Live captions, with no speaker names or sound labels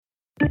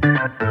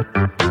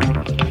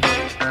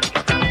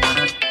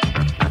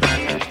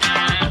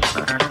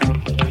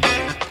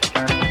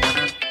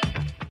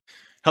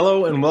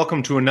Hello and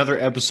welcome to another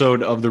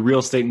episode of the Real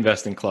Estate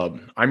Investing Club.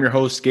 I'm your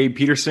host, Gabe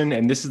Peterson,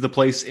 and this is the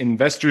place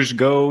investors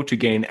go to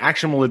gain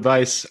actionable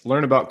advice,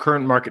 learn about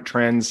current market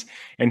trends,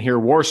 and hear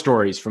war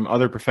stories from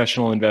other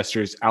professional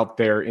investors out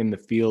there in the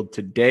field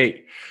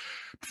today.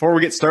 Before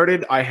we get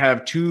started, I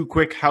have two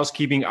quick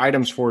housekeeping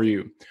items for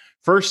you.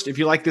 First, if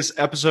you like this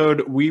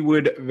episode, we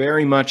would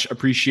very much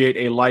appreciate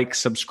a like,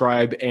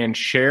 subscribe, and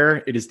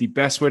share. It is the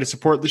best way to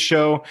support the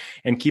show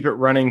and keep it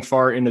running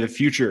far into the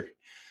future.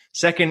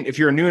 Second, if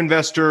you're a new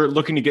investor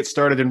looking to get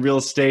started in real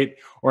estate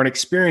or an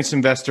experienced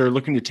investor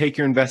looking to take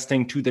your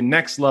investing to the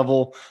next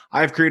level,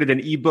 I've created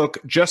an ebook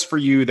just for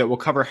you that will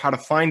cover how to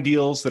find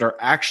deals that are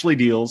actually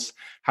deals,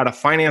 how to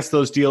finance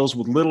those deals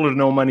with little to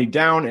no money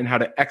down, and how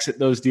to exit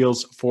those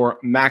deals for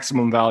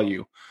maximum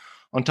value.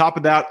 On top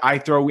of that, I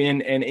throw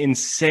in an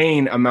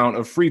insane amount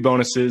of free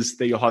bonuses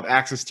that you'll have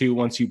access to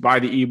once you buy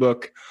the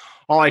ebook.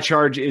 All I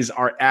charge is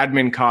our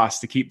admin costs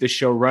to keep this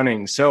show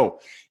running.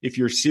 So if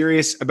you're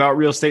serious about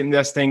real estate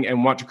investing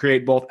and want to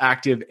create both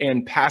active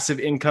and passive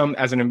income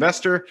as an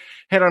investor,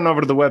 head on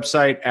over to the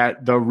website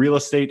at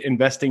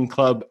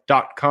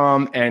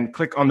therealestateinvestingclub.com and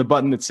click on the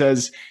button that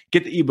says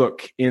get the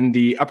ebook in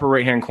the upper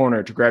right-hand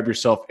corner to grab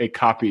yourself a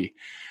copy.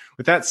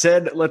 With that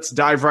said, let's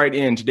dive right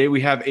in. Today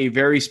we have a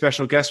very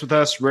special guest with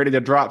us, ready to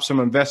drop some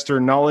investor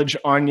knowledge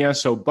on you.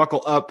 So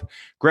buckle up,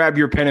 grab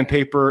your pen and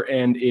paper,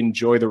 and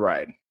enjoy the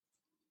ride.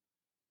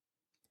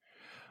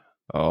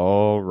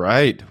 All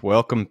right.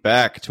 Welcome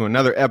back to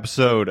another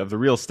episode of the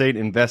Real Estate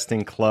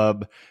Investing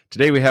Club.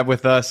 Today we have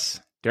with us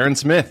Darren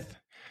Smith.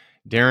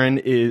 Darren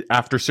is,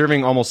 after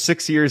serving almost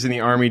 6 years in the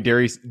Army,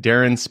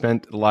 Darren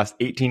spent the last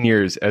 18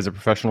 years as a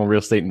professional real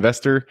estate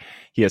investor.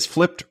 He has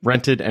flipped,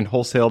 rented, and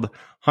wholesaled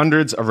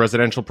hundreds of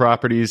residential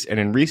properties, and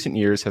in recent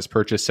years has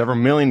purchased several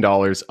 $1 million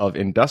of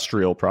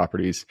industrial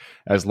properties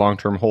as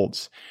long-term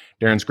holds.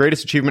 Darren's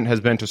greatest achievement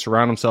has been to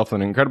surround himself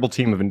with an incredible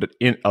team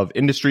of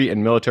industry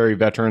and military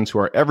veterans who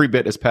are every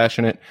bit as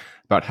passionate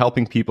about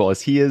helping people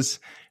as he is,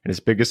 and his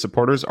biggest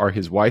supporters are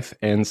his wife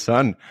and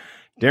son.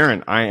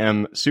 Darren, I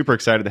am super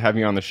excited to have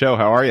you on the show.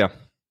 How are you?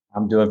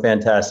 I'm doing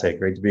fantastic.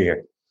 Great to be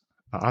here.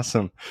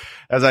 Awesome.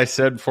 As I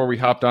said before we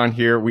hopped on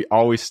here, we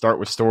always start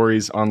with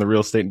stories on the Real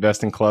Estate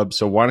Investing Club.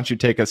 So why don't you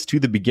take us to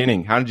the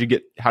beginning? How did you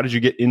get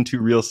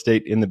into real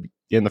estate in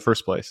the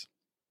first place?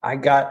 I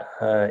got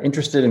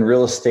interested in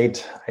real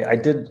estate. I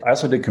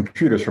also did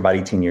computers for about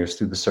 18 years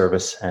through the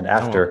service and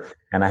after.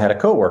 And I had a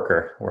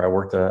coworker where I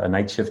worked a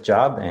night shift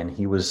job, and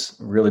he was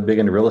really big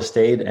into real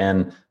estate.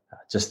 And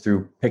just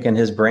through picking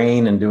his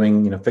brain and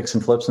doing, fix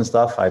and flips and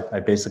stuff, I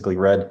basically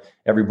read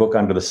every book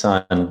under the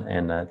sun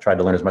and tried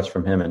to learn as much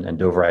from him and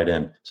dove right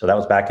in. So that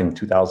was back in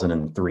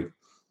 2003.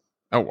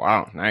 Oh,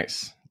 wow.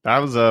 Nice. That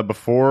was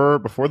before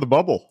the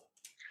bubble.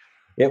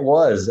 It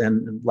was.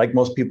 And like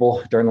most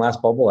people during the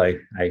last bubble, I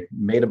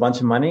made a bunch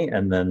of money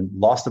and then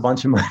lost a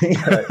bunch of money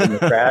in the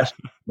crash,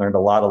 learned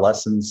a lot of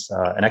lessons.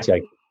 And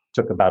actually, I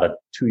took about a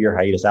 2-year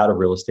hiatus out of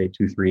real estate,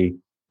 2-3,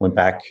 went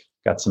back,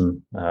 got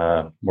some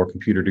more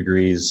computer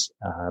degrees.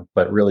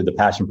 But really the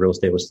passion for real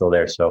estate was still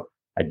there. So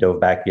I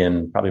dove back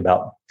in probably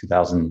about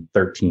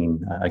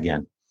 2013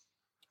 again.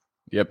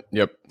 Yep.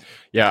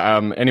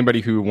 Yeah.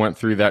 Anybody who went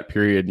through that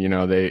period,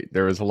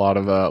 there was a lot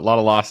of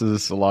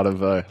losses, a lot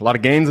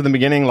of gains in the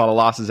beginning, a lot of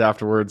losses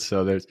afterwards.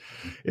 So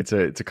it's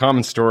a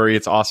common story.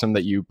 It's awesome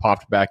that you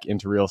popped back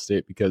into real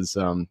estate because,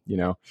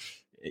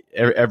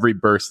 every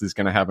burst is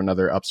going to have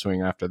another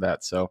upswing after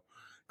that. So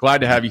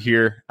glad to have you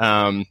here.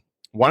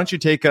 Why don't you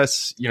take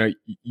us,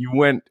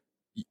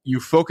 you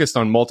focused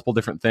on multiple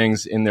different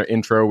things in their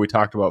intro. We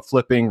talked about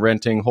flipping,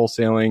 renting,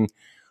 wholesaling,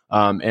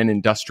 and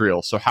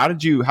industrial. So how'd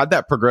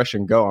that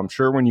progression go? I'm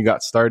sure when you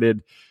got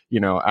started,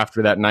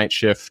 after that night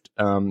shift,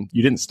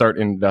 you didn't start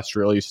in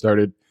industrial. You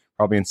started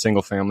probably in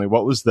single family.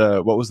 What was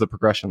the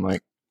progression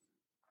like?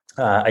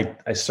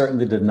 I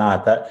certainly did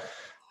not. That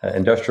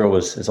industrial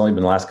it's only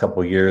been the last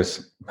couple of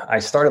years. I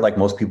started like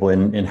most people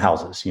in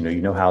houses.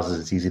 Houses.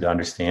 It's easy to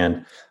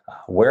understand.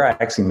 Where I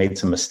actually made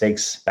some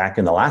mistakes back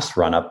in the last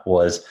run up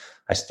was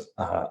I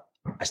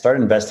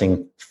started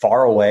investing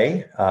far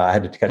away. I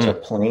had to catch a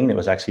plane. It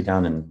was actually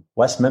down in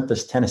West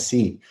Memphis,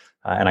 Tennessee.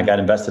 And I got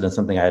invested in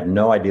something I had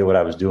no idea what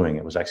I was doing.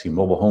 It was actually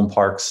mobile home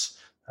parks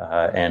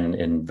and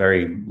in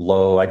very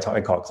low, I call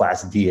it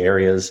Class D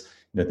areas,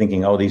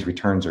 thinking, oh, these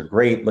returns are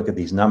great. Look at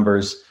these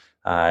numbers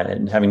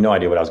and having no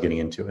idea what I was getting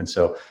into. And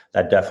so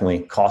that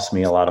definitely cost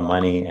me a lot of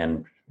money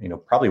and,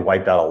 probably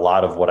wiped out a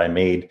lot of what I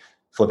made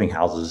flipping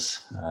houses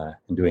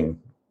and doing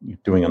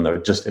on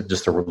the just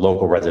the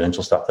local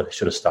residential stuff that I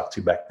should have stuck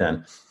to back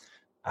then.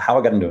 How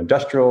I got into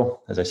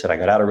industrial, as I said, I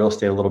got out of real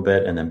estate a little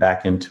bit and then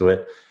back into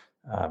it.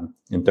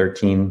 In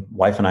 2013,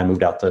 wife and I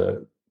moved out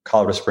to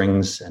Colorado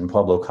Springs and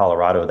Pueblo,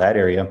 Colorado, that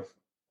area.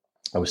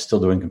 I was still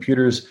doing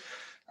computers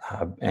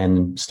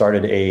and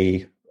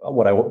started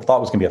what I thought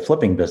was going to be a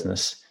flipping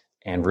business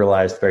and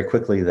realized very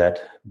quickly that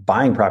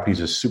buying properties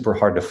is super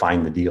hard to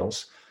find the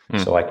deals.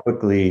 So I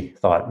quickly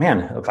thought,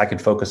 man, if I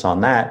could focus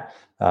on that,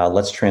 I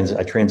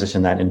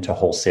transitioned that into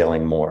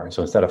wholesaling more.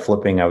 So instead of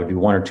flipping, I would do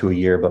one or two a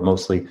year, but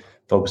mostly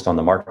focused on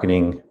the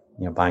marketing,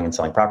 buying and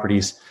selling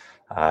properties.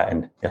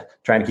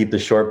 Trying to keep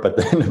this short, but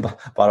then the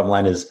bottom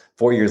line is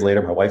 4 years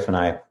later, my wife and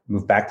I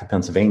moved back to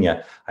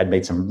Pennsylvania. I'd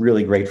made some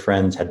really great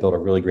friends, had built a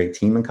really great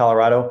team in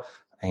Colorado.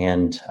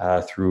 And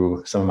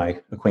through some of my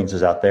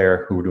acquaintances out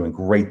there who were doing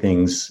great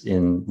things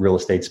in real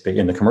estate space,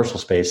 in the commercial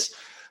space,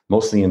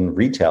 mostly in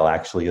retail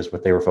actually is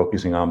what they were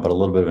focusing on, but a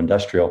little bit of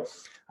industrial.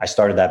 I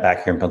started that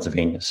back here in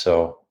Pennsylvania.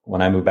 So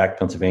when I moved back to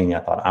Pennsylvania,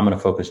 I thought I'm going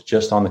to focus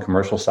just on the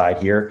commercial side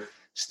here.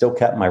 Still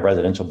kept my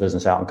residential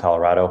business out in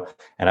Colorado.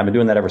 And I've been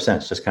doing that ever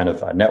since, just kind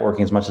of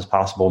networking as much as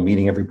possible,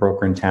 meeting every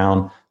broker in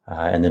town,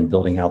 and then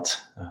building out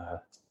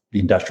the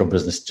industrial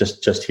business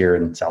just here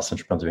in South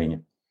Central Pennsylvania.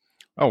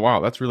 Oh, wow.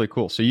 That's really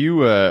cool. So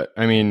you,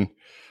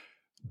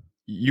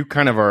 you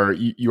kind of are,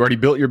 you already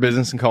built your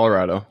business in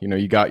Colorado.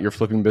 You got your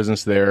flipping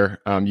business there.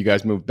 You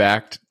guys moved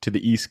back to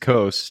the East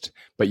Coast,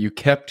 but you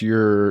kept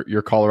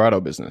your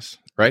Colorado business,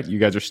 right? You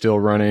guys are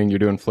still running, you're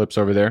doing flips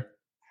over there.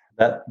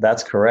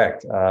 That's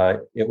correct.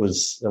 It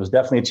was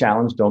definitely a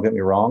challenge. Don't get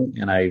me wrong.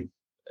 And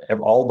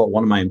all but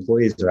one of my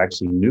employees are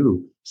actually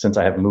new since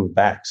I have moved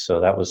back.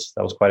 So that was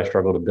quite a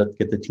struggle to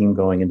get the team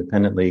going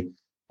independently.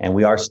 And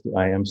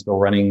I am still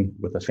running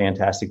with a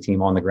fantastic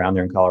team on the ground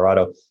there in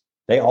Colorado.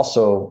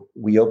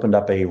 We opened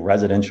up a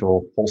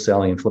residential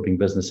wholesaling and flipping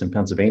business in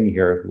Pennsylvania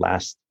here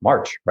last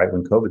March, right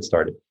when COVID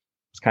started.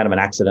 It's kind of an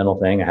accidental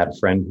thing. I had a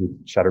friend who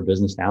shut her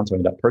business down, so I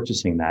ended up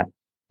purchasing that.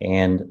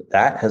 And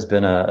that has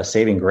been a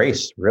saving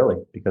grace, really,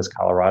 because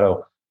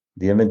Colorado,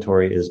 the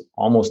inventory is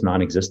almost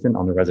non-existent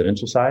on the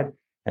residential side.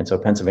 And so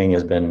Pennsylvania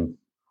has been,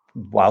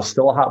 while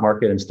still a hot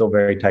market and still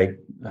very tight,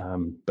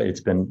 but it's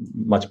been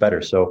much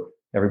better. So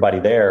everybody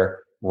there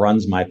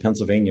runs my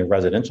Pennsylvania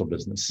residential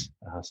business.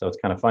 So it's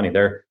kind of funny.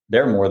 They're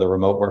more the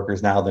remote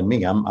workers now than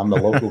me. I'm the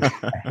local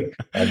guy.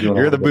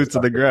 You're the boots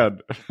on the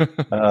ground.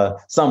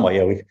 Somewhat,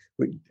 yeah.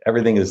 We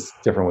everything is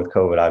different with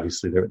COVID.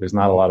 Obviously, there's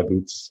not a lot of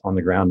boots on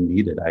the ground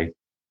needed.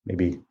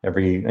 Maybe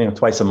every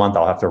twice a month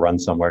I'll have to run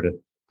somewhere to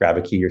grab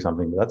a key or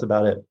something, but that's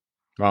about it.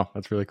 Wow,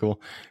 that's really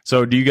cool.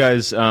 So do you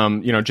guys,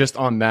 just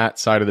on that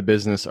side of the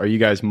business, are you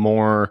guys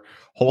more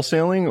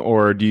wholesaling,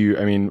 or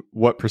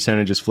what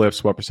percentage is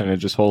flips, what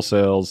percentage is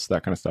wholesales,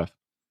 that kind of stuff?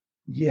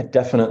 Yeah,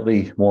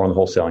 definitely more on the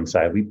wholesaling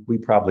side. We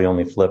probably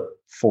only flip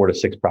 4 to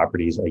 6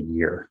 properties a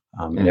year,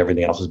 and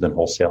everything else has been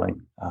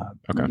wholesaling.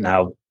 Okay.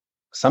 Now,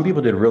 some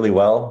people did really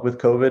well with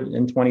COVID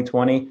in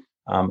 2020.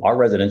 Our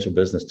residential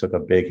business took a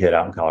big hit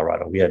out in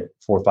Colorado. We had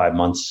 4 or 5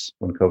 months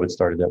when COVID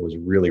started that was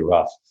really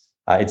rough.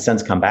 It's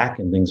since come back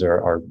and things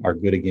are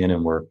good again,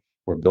 and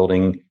we're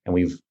building, and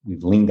we've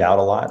leaned out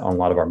a lot on a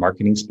lot of our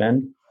marketing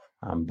spend.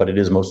 But it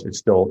is mostly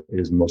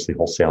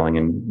wholesaling,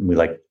 and we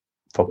like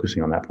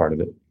focusing on that part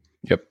of it.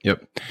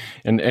 Yep.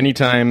 And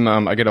anytime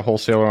I get a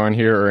wholesaler on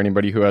here, or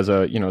anybody who has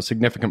a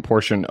significant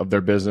portion of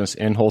their business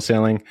in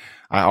wholesaling,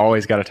 I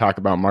always got to talk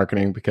about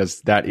marketing,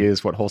 because that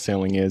is what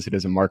wholesaling is. It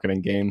is a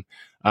marketing game.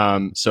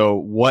 So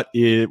what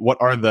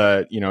are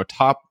the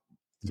top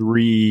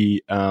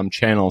 3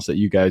 channels that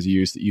you guys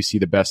use that you see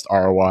the best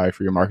ROI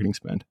for your marketing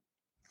spend?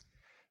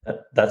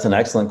 That's an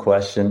excellent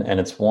question, and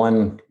it's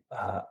one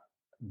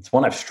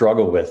I've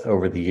struggled with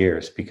over the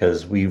years,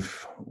 because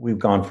we've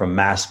gone from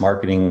mass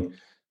marketing,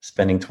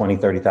 spending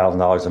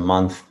 $20,000-$30,000 a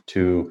month,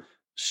 to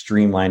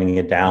streamlining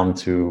it down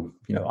to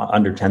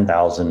under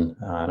 10,000,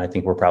 and I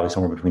think we're probably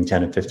somewhere between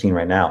 10 and 15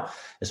 right now.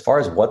 As far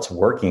as what's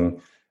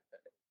working,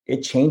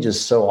 it changes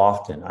so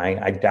often.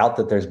 I doubt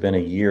that there's been a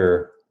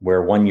year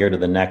where one year to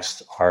the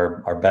next,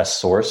 our best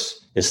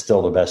source is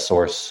still the best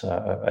source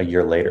a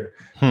year later.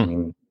 I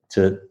mean,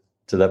 to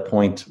that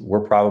point,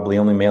 we're probably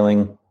only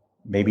mailing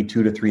maybe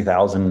 2,000 to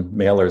 3,000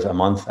 mailers a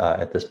month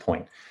at this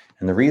point.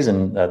 And the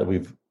reason that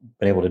we've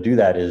been able to do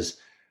that is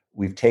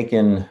we've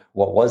taken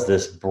what was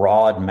this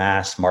broad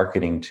mass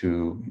marketing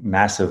to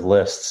massive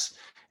lists,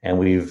 and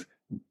we've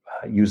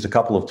used a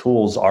couple of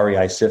tools,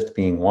 REI Sift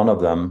being one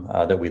of them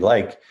that we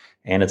like.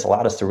 And it's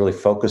allowed us to really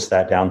focus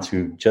that down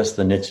to just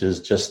the niches,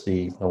 just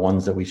the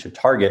ones that we should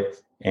target,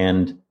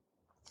 and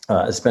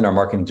spend our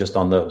marketing just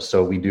on those.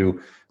 So we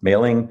do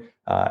mailing,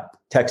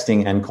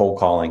 texting, and cold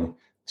calling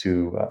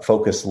to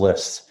focus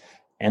lists.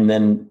 And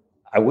then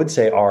I would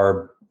say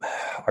our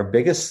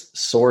biggest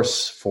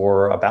source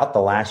for about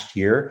the last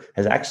year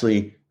has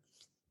actually,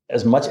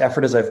 as much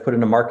effort as I've put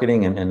into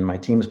marketing and my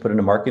team has put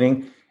into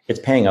marketing, it's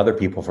paying other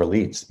people for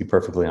leads, to be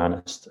perfectly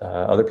honest.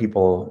 Other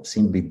people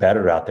seem to be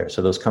better out there.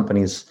 So those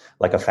companies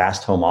like a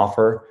Fast Home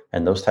Offer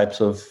and those types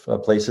of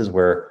places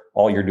where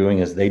all you're doing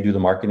is they do the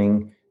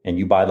marketing and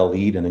you buy the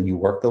lead and then you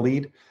work the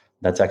lead.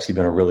 That's actually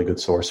been a really good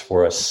source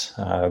for us.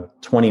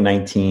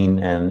 2019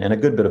 and a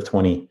good bit of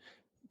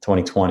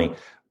 2020.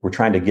 We're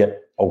trying to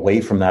get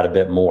away from that a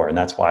bit more. And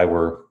that's why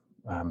we're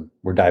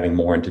diving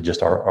more into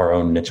just our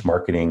own niche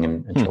marketing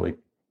and really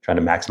trying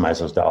to maximize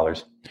those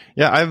dollars.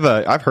 Yeah,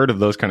 I've heard of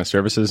those kind of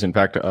services. In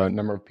fact, a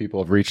number of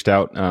people have reached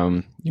out,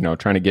 trying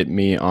to get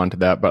me onto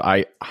that. But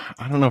I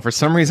don't know, for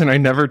some reason, I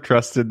never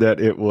trusted that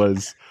it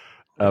was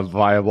a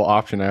viable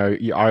option. I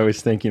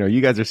always think,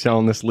 you guys are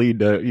selling this lead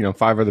to,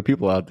 5 other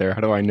people out there.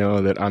 How do I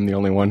know that I'm the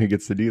only one who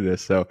gets to do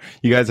this? So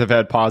you guys have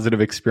had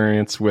positive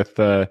experience with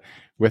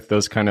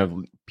those kind of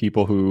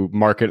people who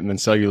market and then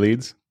sell you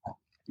leads?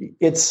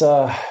 It's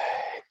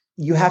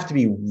you have to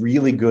be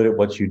really good at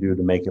what you do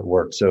to make it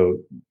work. So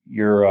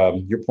your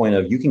point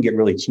of, you can get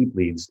really cheap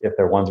leads if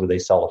they're ones where they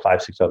sell to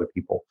 5, 6 other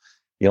people.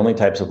 The only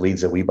types of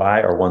leads that we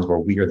buy are ones where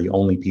we are the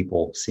only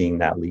people seeing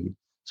that lead.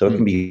 So it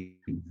can be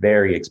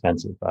very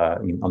expensive.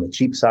 On the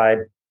cheap side,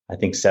 I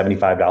think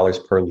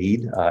 $75 per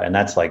lead, and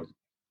that's like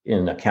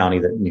in a county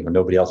that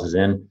nobody else is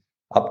in.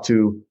 Up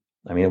to,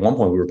 at one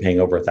point we were paying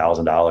over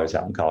 $1,000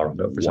 out in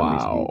Colorado for some of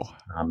these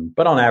leads.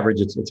 But on average,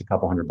 it's a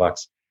couple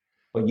 $100.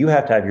 But you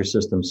have to have your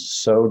system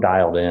so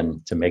dialed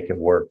in to make it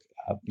work.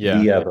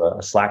 We have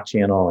a Slack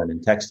channel and in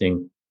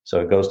texting,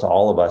 so it goes to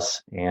all of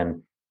us.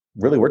 And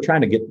really, we're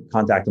trying to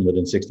contact them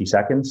within 60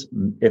 seconds.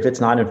 If it's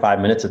not in 5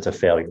 minutes, it's a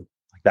failure.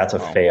 That's a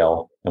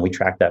fail. And we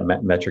track that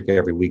metric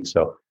every week.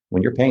 So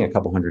when you're paying a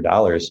couple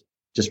 $100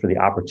 just for the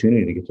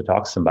opportunity to get to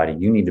talk to somebody,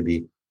 you need to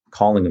be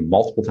calling them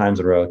multiple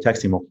times in a row,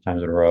 texting multiple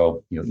times in a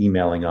row,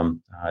 emailing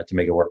them to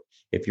make it work.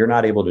 If you're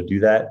not able to do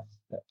that,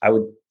 I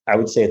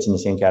would say it's in the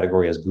same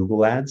category as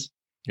Google ads.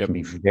 It can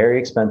be very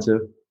expensive,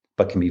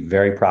 but can be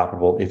very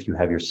profitable if you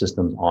have your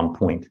systems on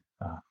point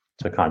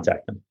to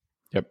contact them.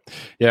 Yep.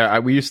 Yeah,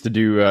 we used to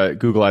do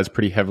Google ads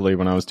pretty heavily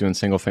when I was doing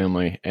single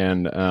family,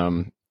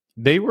 and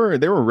they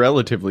were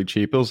relatively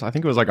cheap. I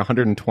think it was like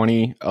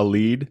 $120 a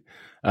lead.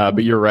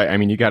 But you're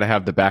right. You got to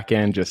have the back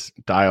end just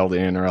dialed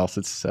in, or else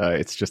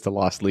it's just a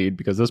lost lead,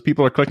 because those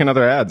people are clicking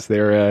other ads.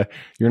 You're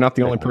not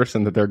the only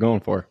person that they're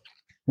going for.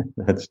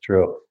 That's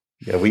true.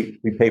 Yeah, we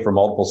pay for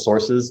multiple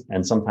sources,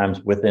 and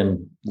sometimes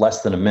within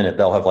less than a minute,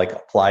 they'll have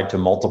applied to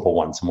multiple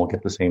ones, and we'll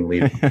get the same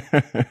lead.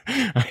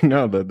 I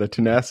know the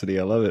tenacity.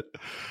 I love it.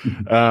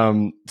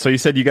 So you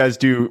said you guys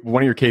do,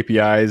 one of your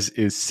KPIs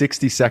is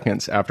 60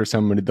 seconds after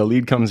the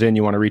lead comes in,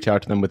 you want to reach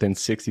out to them within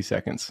 60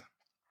 seconds.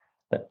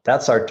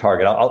 That's our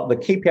target. The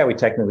KPI we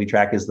technically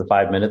track is the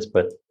 5 minutes,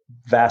 but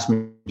vast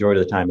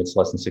majority of the time it's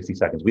less than 60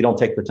 seconds. We don't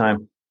take the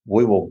time.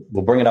 We'll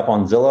bring it up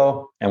on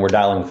Zillow, and we're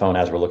dialing the phone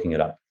as we're looking it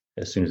up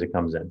as soon as it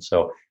comes in.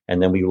 So,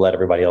 and then we let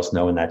everybody else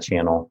know in that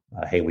channel,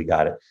 hey, we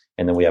got it.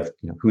 And then we have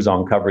who's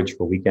on coverage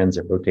for weekends.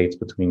 It rotates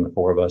between the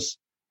 4 of us,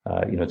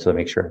 to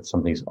make sure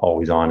something's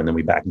always on, and then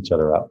we back each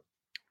other up.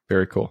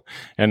 Very cool.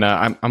 And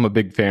I'm a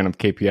big fan of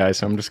KPIs,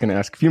 so I'm just going to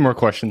ask a few more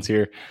questions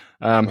here.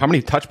 How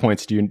many touch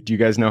points do you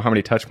guys know how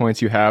many touch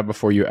points you have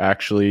before you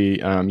actually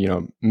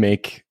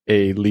make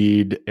a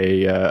lead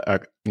a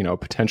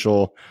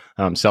potential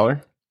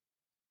seller?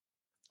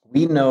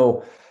 We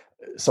know.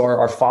 So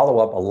our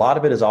follow-up, a lot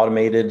of it is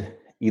automated,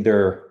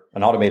 either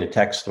an automated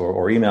text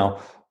or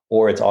email,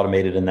 or it's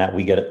automated in that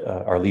we get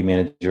our lead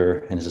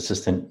manager and his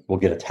assistant will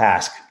get a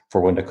task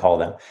for when to call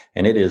them.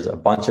 And it is a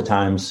bunch of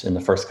times in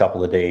the first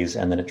couple of days,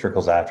 and then it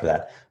trickles after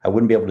that. I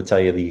wouldn't be able to tell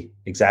you the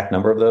exact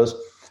number of those.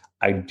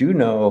 I do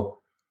know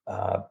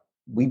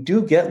we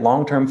do get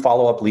long-term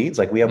follow-up leads.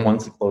 Like we have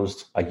ones that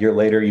closed a year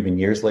later, even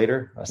years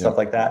later, stuff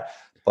like that.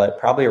 But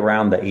probably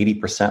around the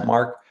 80%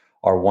 mark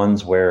are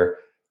ones where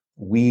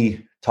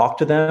we talk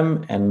to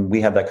them and we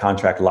have that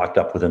contract locked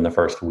up within the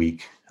first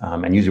week.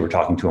 And usually we're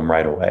talking to them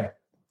right away.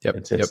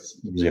 It's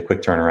usually a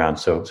quick turnaround.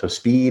 So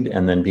speed,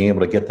 and then being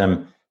able to get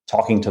them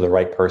talking to the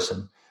right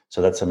person.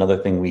 So that's another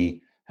thing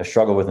we have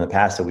struggled with in the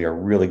past that we are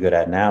really good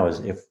at now is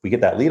if we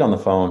get that lead on the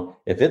phone,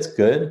 if it's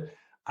good,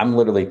 I'm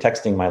literally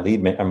texting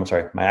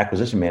my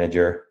acquisition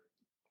manager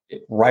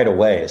right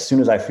away. As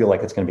soon as I feel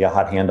like it's going to be a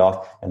hot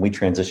handoff, and we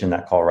transition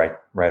that call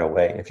right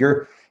away. If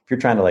you're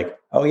trying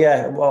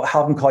to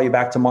have them call you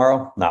back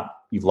tomorrow,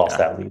 you've lost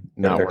that lead.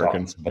 Not they're working.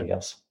 talking to somebody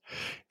else.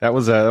 That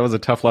was a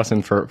tough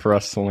lesson for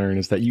us to learn,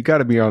 is that you got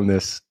to be on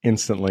this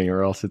instantly,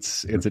 or else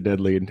it's a dead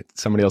lead.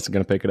 Somebody else is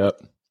going to pick it up.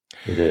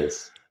 It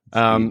is.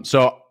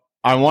 So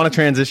I want to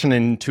transition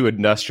into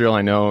industrial.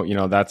 I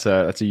know, that's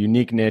a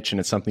unique niche, and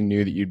it's something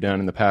new that you've done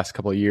in the past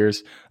couple of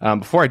years.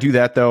 Before I do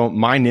that though,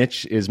 my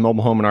niche is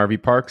mobile home and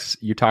RV parks.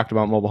 You talked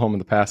about mobile home in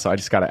the past, so I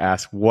just got to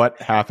ask,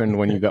 what happened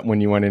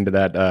when you went into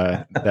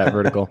that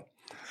vertical?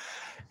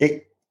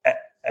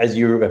 As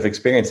you have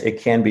experienced, it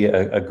can be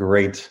a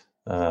great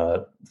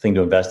thing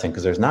to invest in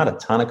because there's not a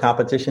ton of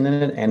competition in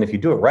it. And if you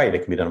do it right, it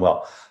can be done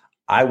well.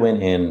 I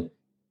went in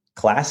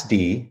Class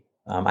D.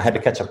 I had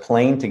to catch a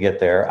plane to get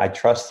there. I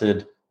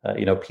trusted,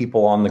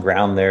 people on the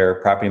ground there,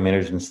 property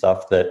managers and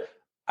stuff that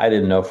I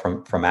didn't know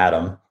from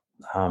Adam.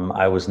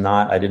 I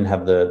didn't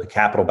have the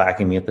capital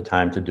backing me at the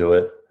time to do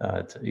it,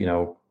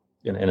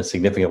 in a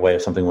significant way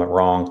if something went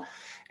wrong.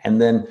 And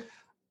then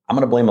I'm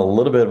going to blame a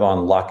little bit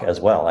on luck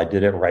as well. I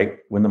did it right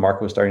when the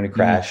market was starting to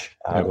crash.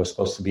 It was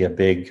supposed to be a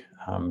big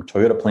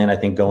Toyota plan, I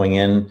think, going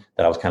in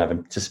that I was kind of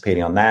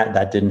anticipating on that.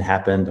 That didn't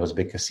happen. There was a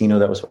big casino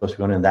that was supposed to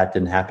be going in. That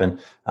didn't happen.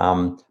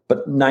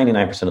 But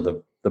 99% of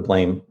the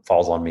blame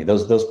falls on me.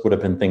 Those would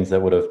have been things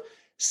that would have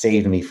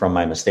saved me from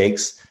my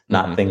mistakes,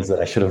 not things that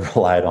I should have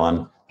relied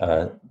on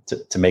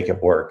to make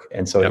it work.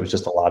 And so it was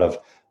just a lot of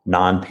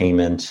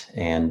non-payment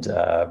and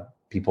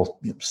people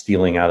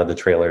stealing out of the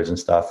trailers and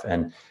stuff.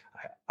 And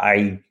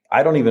I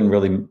don't even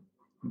really,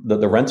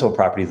 the rental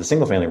properties, the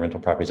single family rental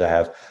properties I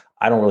have,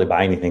 I don't really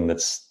buy anything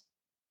that's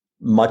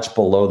much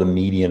below the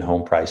median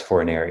home price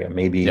for an area.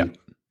 Maybe,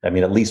 I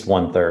mean, at least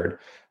 1/3.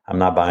 I'm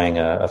not buying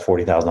a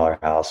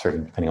 $40,000 house, or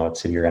depending on what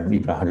city you're in,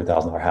 even a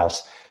 $100,000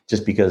 house,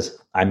 just because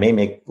I may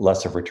make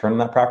less of return on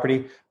that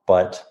property,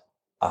 but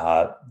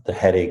the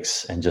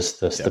headaches and just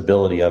the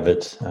stability of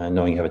it,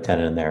 knowing you have a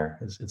tenant in there,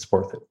 it's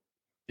worth it.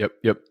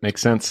 Yep.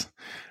 Makes sense.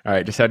 All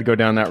right. Just had to go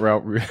down that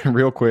route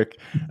real quick.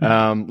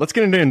 Let's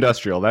get into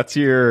industrial. That's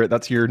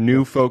your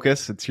new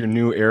focus. It's your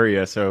new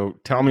area. So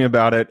tell me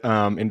about it.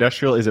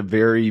 Industrial is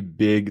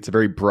it's a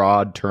very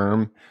broad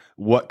term.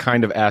 What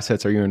kind of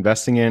assets are you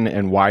investing in,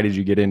 and why did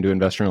you get into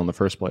industrial in the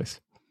first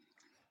place?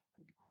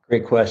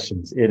 Great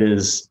questions. It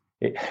is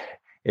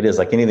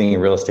like anything in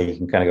real estate. You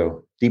can kind of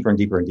go deeper and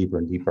deeper and deeper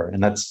and deeper.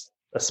 And that's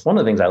one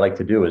of the things I like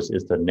to do is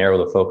to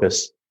narrow the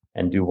focus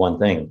and do one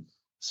thing.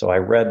 So I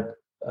read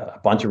a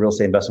bunch of real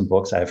estate investment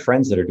books. I have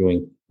friends that are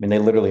they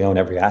literally own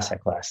every asset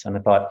class. And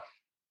I thought,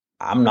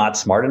 I'm not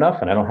smart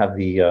enough and I don't have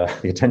the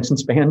attention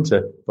span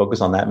to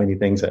focus on that many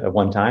things at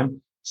one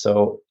time.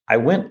 So I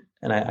went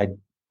and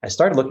I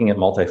started looking at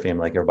multifamily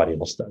like everybody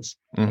else does.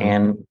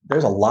 And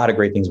there's a lot of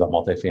great things about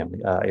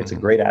multifamily. It's a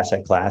great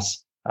asset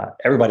class.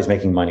 Everybody's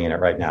making money in it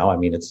right now. I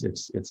mean,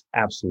 it's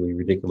absolutely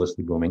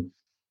ridiculously booming.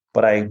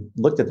 But I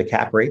looked at the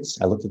cap rates.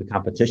 I looked at the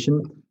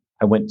competition.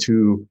 I went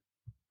to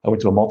a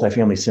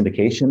multifamily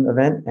syndication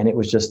event, and it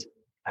was just,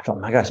 I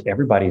thought, my gosh,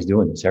 everybody's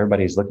doing this.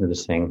 Everybody's looking at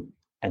this thing.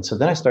 And so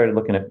then I started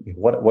looking at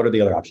what are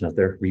the other options out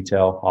there?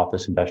 Retail,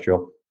 office,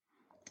 industrial.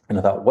 And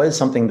I thought, what is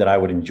something that I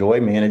would enjoy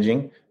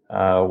managing?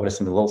 What is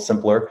something a little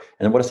simpler?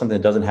 And then what is something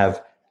that doesn't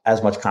have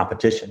as much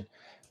competition?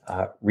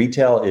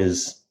 Retail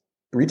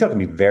can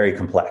be very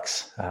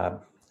complex. I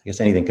guess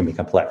anything can be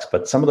complex,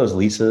 but some of those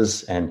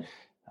leases, and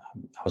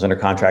I was under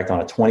contract on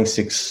a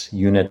 26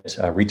 unit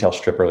retail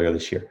strip earlier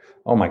this year.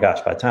 Oh my gosh.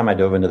 By the time I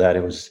dove into that,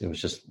 it was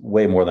just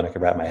way more than I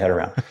could wrap my head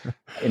around.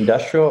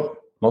 Industrial,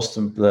 most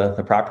of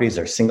the properties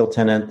are single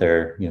tenant.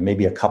 They're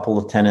maybe a couple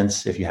of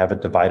tenants if you have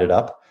it divided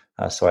up.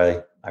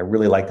 So I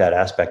really like that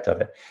aspect of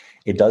it.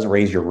 It does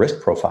raise your risk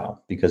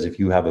profile, because if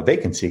you have a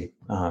vacancy,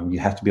 you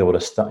have to be able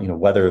to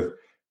whether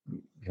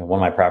one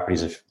of my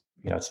properties, if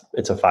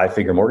it's a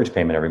 5-figure mortgage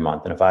payment every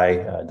month, and if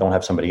I don't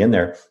have somebody in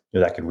there,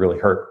 that could really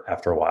hurt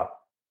after a while.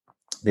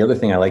 The other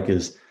thing I like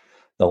is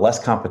the less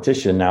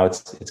competition. Now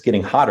it's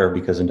getting hotter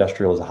because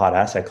industrial is a hot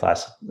asset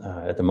class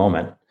at the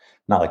moment,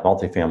 not like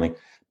multifamily,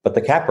 but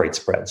the cap rate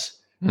spreads.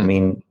 I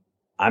mean,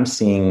 I'm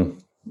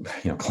seeing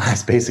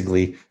class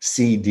basically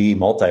C, D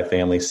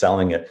multifamily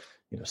selling at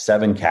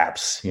 7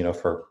 caps,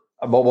 for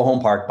a mobile home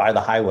park by the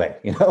highway,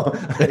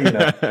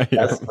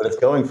 that's what it's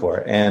going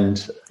for.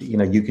 And,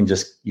 you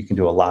can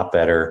do a lot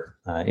better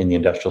in the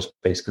industrial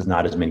space because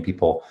not as many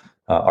people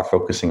are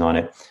focusing on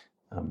it,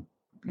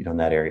 in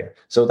that area.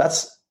 So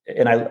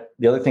the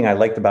other thing I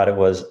liked about it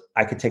was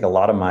I could take a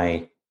lot of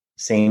my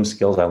same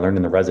skills I learned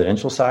in the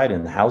residential side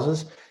in the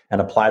houses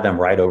and apply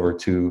them right over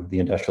to the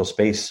industrial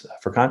space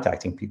for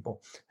contacting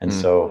people. And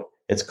so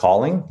it's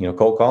calling,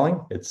 cold calling.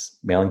 It's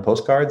mailing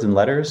postcards and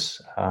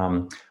letters.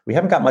 We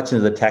haven't got much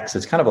into the text.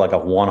 It's kind of like a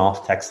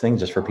one-off text thing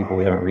just for people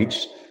we haven't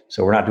reached.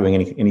 So we're not doing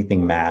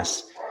anything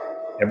mass.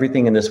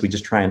 Everything in this, we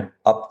just try and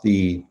up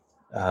the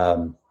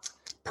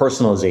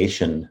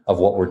personalization of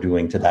what we're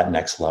doing to that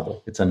next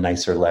level. It's a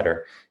nicer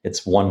letter.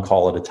 It's one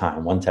call at a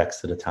time, one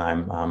text at a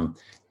time.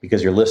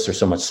 Because your lists are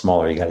so much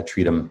smaller, you got to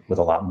treat them with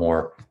a lot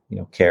more,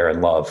 care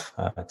and love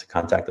to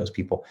contact those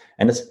people.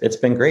 And it's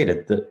been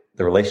great. The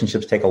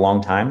relationships take a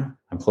long time.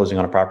 I'm closing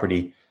on a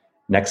property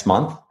next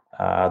month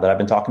that I've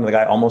been talking to the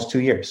guy almost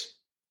 2 years,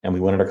 and we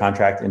went under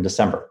contract in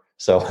December.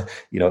 So,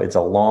 it's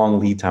a long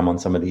lead time on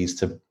some of these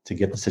to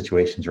get the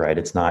situations right.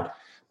 It's not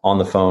on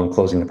the phone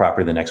closing the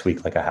property the next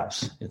week like a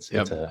house. It's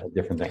a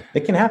different thing.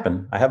 It can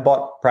happen. I have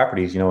bought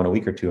properties, in a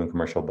week or two in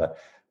commercial, but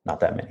not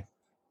that many.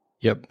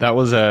 Yep. That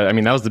was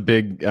the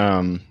big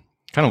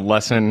kind of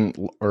lesson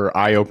or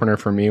eye opener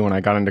for me when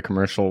I got into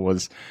commercial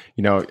was,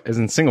 as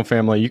in single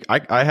family,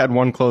 I had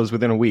one close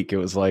within a week. It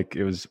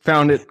was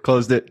found it,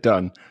 closed it,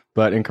 done.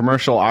 But in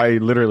commercial, I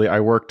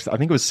worked, I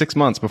think it was 6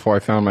 months before I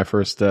found my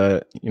first,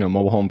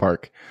 mobile home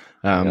park.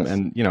 Yes.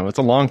 And it's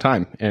a long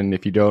time. And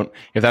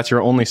if that's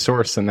your only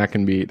source, then that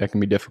can be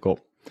difficult.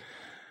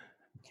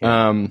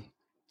 Okay.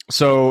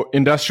 So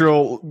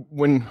industrial,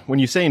 when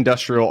you say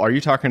industrial, are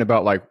you talking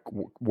about like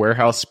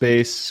warehouse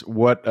space?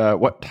 What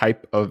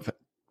type of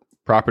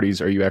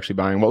properties are you actually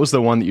buying? What was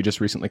the one that you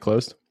just recently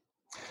closed?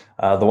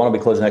 The one will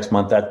be closed next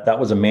month. That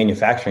was a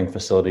manufacturing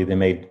facility. They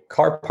made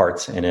car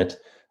parts in it,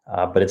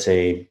 but it's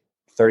a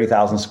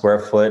 30,000 square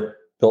foot,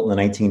 built in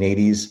the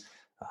 1980s.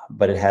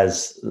 But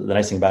the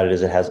nice thing about it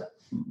is it has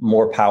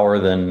more power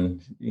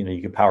than,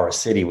 you could power a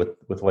city with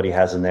what he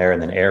has in there, and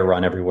then air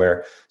run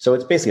everywhere. So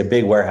it's basically a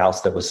big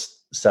warehouse that was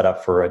set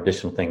up for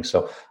additional things.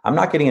 So I'm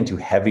not getting into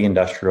heavy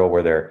industrial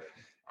where they're,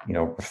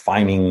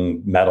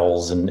 refining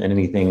metals and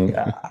anything.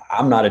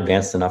 I'm not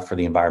advanced enough for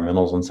the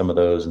environmentals on some of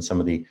those and some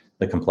of the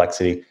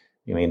complexity.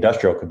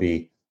 Industrial could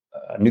be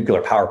a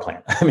nuclear power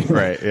plant. I mean,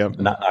 right. Yep.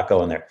 not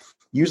going there.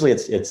 Usually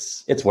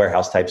it's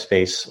warehouse type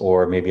space,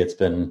 or maybe it's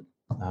been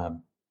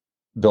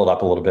built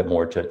up a little bit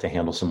more to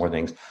handle some more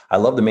things. I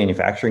love the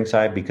manufacturing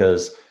side,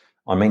 because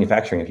on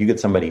manufacturing, if you get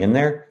somebody in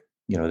there,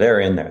 they're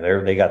in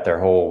there. They got their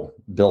whole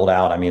build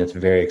out. I mean, it's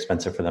very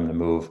expensive for them to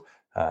move.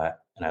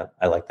 And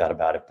I like that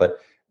about it. But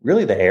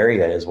really the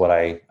area is what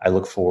I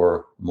look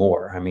for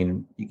more. I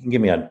mean, you can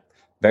give me a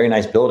very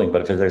nice building,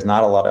 but if there's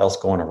not a lot else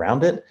going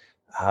around it,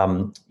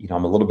 I'm a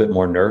little bit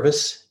more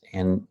nervous.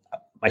 And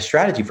my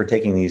strategy for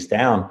taking these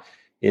down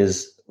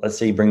is, let's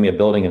say you bring me a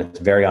building and it's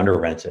very under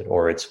rented,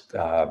 or it's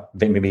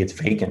maybe it's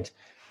vacant.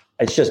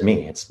 It's just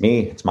me. It's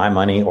me. It's my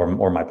money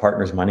or my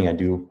partner's money. I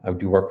do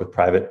work with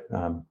private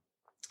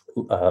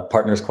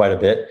partners quite a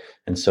bit,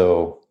 and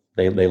so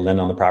they lend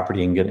on the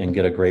property and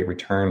get a great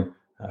return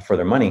for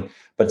their money.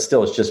 But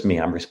still, it's just me.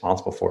 I'm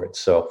responsible for it.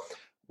 So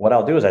what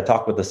I'll do is I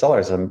talk with the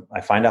sellers and I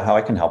find out how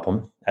I can help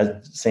them,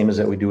 same as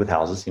that we do with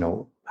houses.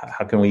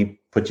 How can we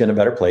put you in a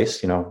better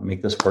place?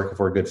 Make this work if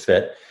we're a good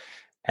fit.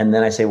 And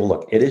then I say, well,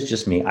 look, it is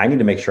just me. I need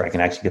to make sure I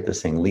can actually get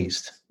this thing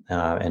leased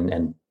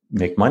and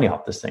make money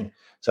off this thing.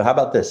 So how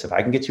about this? If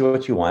I can get you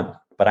what you want,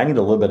 but I need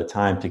a little bit of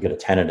time to get a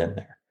tenant in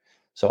there.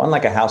 So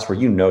unlike a house where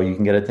you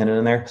can get a tenant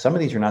in there, some of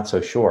these you're not so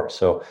sure.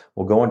 So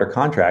we'll go under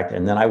contract,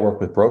 and then I work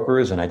with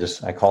brokers, and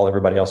I call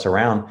everybody else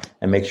around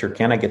and make sure,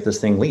 can I get this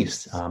thing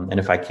leased? And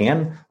if I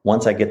can,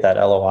 once I get that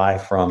LOI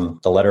from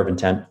the letter of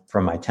intent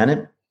from my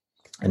tenant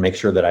and make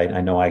sure that I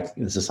know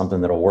this is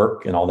something that'll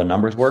work and all the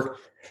numbers work,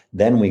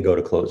 then we go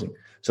to closing.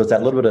 So it's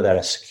that little bit of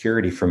that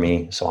security for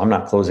me. So I'm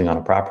not closing on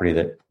a property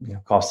that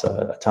costs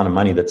a ton of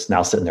money that's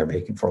now sitting there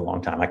vacant for a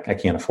long time. I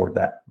can't afford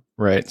that.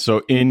 Right.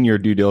 So in your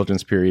due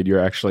diligence period, you're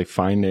actually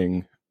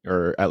finding,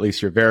 or at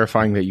least you're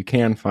verifying that you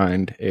can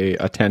find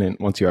a tenant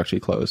once you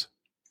actually close.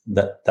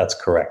 That's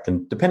correct.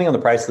 And depending on the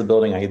price of the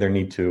building, I either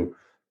need to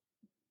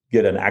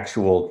get an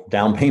actual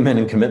down payment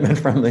and commitment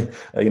from the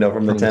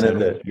tenant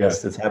that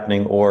yes, it's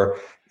happening, or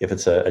if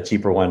it's a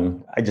cheaper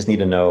one, I just need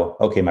to know,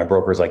 okay, my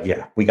broker's like,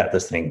 yeah, we got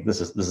this thing.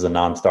 This is a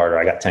non-starter.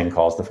 I got 10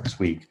 calls the first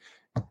week.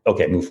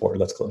 Okay, move forward.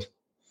 Let's close.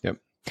 Yep.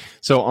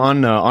 So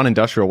on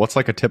industrial, what's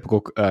like a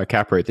typical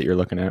cap rate that you're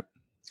looking at?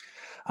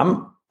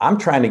 I'm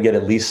trying to get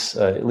at least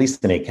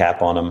an 8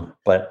 cap on them,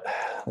 but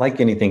like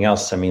anything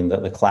else, I mean,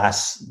 the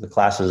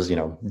classes,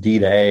 D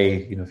to A,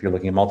 if you're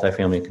looking at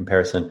multifamily in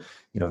comparison,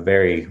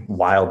 vary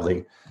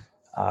wildly.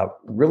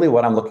 Really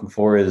what I'm looking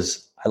for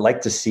is I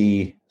like to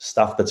see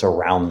stuff that's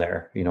around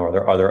there.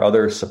 Are there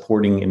other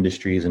supporting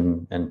industries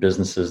and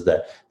businesses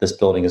that this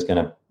building is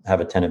going to have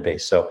a tenant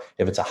base? So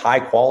if it's a high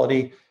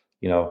quality,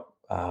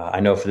 I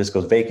know if this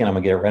goes vacant, I'm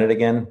gonna get it rented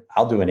again.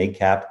 I'll do an 8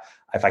 cap.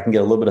 If I can get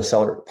a little bit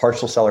of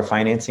partial seller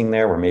financing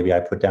there, where maybe I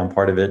put down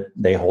part of it,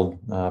 they hold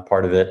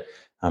part of it,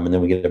 and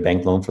then we get a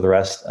bank loan for the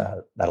rest.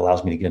 That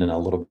allows me to get in a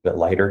little bit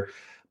lighter.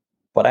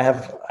 But I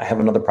have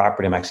another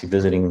property I'm actually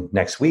visiting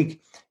next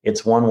week.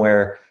 It's one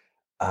where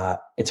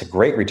it's a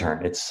great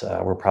return. It's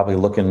we're probably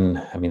looking.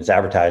 I mean, it's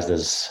advertised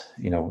as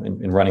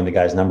in running the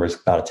guy's numbers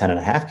about a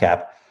 10.5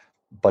 cap.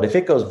 But if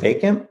it goes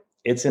vacant,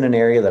 it's in an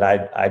area that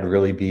I'd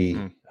really be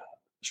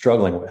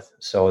struggling with.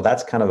 So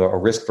that's kind of a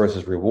risk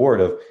versus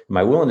reward of, am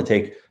I willing to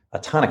take a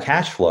ton of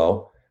cash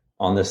flow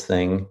on this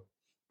thing?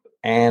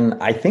 And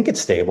I think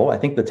it's stable. I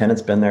think the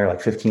tenant's been there like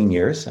 15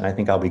 years and I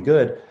think I'll be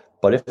good.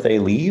 But if they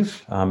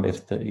leave,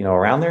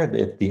 around there,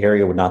 the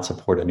area would not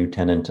support a new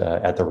tenant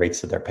at the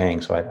rates that they're paying.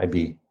 So I'd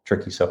be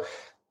tricky. So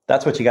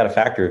that's what you got to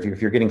factor.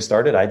 If you're getting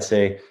started, I'd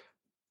say,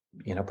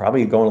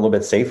 probably going a little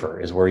bit safer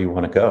is where you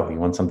want to go. You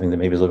want something that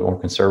maybe is a little bit more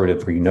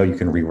conservative where you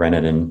can re-rent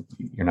it and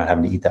you're not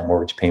having to eat that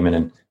mortgage payment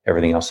and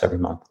everything else every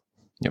month.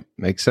 Yep.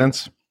 Makes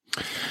sense.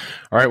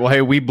 All right. Well,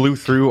 hey, we blew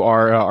through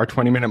our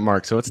 20-minute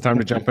mark, so it's time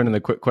to jump into the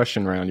quick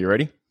question round. You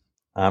ready?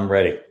 I'm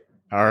ready.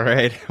 All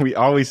right. We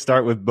always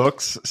start with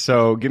books.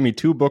 So give me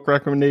 2 book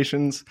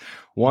recommendations,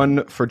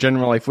 one for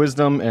general life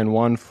wisdom and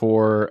one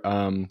for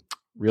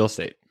real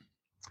estate.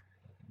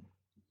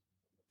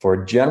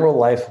 For general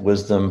life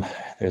wisdom,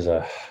 there's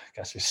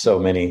so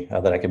many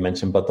that I could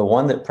mention, but the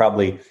one that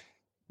probably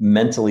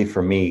mentally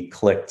for me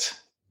clicked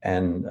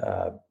and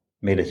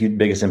made a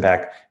biggest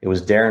impact, it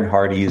was Darren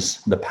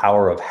Hardy's The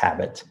Power of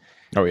Habit.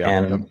 Oh yeah.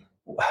 And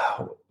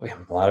wow,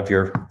 a lot of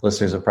your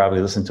listeners have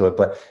probably listened to it,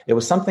 but it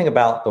was something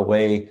about the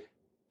way,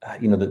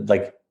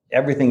 like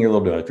everything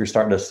you're doing. If you're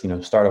starting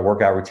to, start a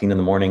workout routine in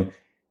the morning,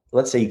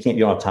 let's say you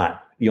don't have time.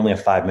 You only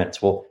have 5 minutes.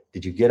 Well,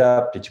 did you get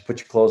up? Did you put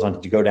your clothes on?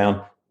 Did you go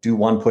down, do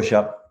one push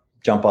up,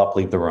 jump up,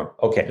 leave the room?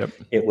 Okay. Yep.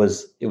 It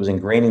was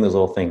ingraining those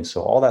little things.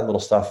 So all that little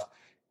stuff,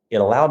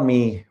 it allowed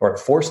me, or it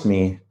forced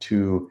me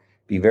to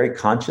be very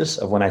conscious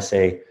of when I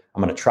say,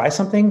 I'm going to try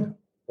something,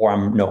 or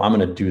I'm going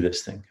to do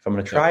this thing. If I'm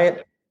going to try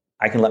it,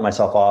 I can let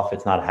myself off.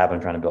 It's not a habit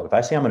I'm trying to build. If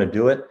I say I'm going to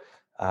do it,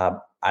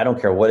 I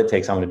don't care what it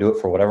takes. I'm going to do it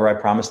for whatever I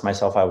promised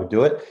myself I would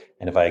do it.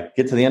 And if I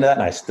get to the end of that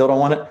and I still don't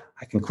want it,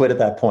 I can quit at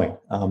that point.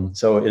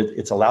 So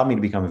it's allowed me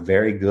to become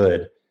very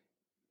good.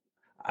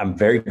 I'm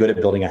very good at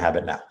building a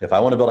habit now. If I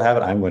want to build a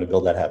habit, I'm going to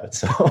build that habit.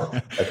 So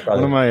that's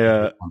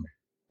probably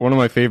one of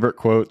my favorite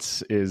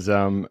quotes is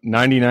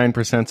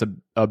 99%'s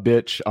a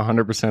bitch,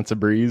 100%'s a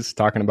breeze,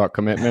 talking about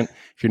commitment.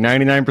 If you're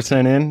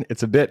 99% in,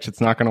 it's a bitch. It's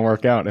not going to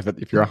work out.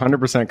 If you're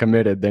 100%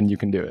 committed, then you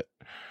can do it.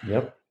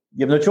 Yep.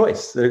 You have no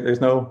choice.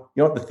 There's no,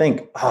 you don't have to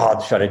think, oh,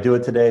 should I do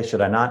it today?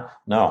 Should I not?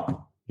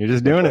 No. You're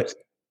just doing it.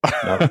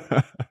 No.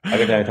 I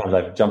get many times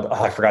I've jumped,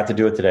 I forgot to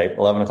do it today.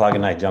 11 o'clock at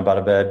night, jump out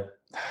of bed.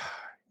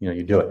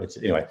 You do it.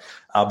 Anyway,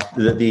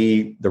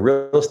 the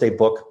real estate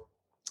book,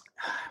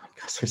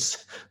 gosh,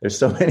 there's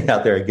so many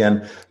out there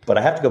again, but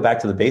I have to go back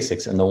to the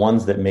basics and the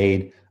ones that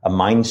made a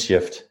mind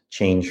shift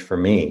change for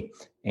me.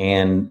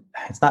 And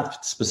it's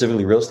not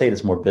specifically real estate,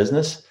 it's more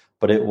business,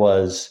 but it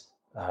was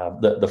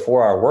the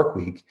 4-hour work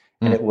week.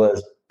 And it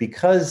was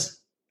because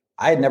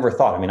I had never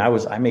thought,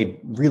 I made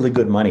really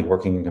good money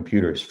working in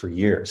computers for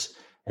years.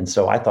 And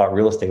so I thought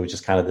real estate was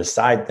just kind of this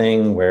side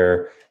thing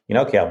where,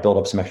 okay, I'll build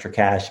up some extra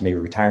cash, maybe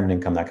retirement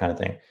income, that kind of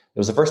thing. It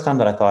was the first time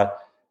that I thought,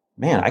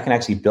 man, I can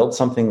actually build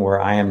something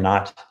where I am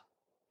not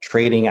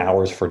trading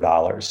hours for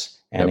dollars.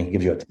 And It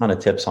gives you a ton of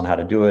tips on how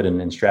to do it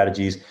and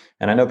strategies.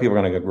 And I know people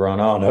are going to go groan,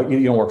 oh, no,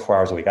 you don't work 4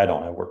 hours a week. I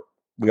don't.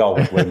 We all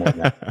work way more than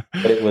that.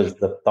 But it was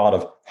the thought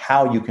of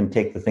how you can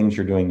take the things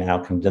you're doing now,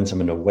 condense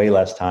them into way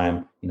less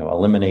time,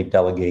 eliminate,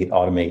 delegate,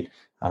 automate,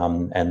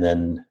 and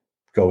then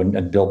go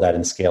and build that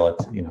and scale it,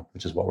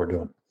 which is what we're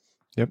doing.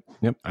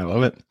 Yep. I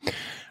love it.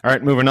 All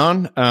right, moving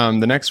on.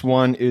 The next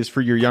one is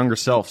for your younger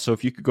self. So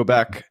if you could go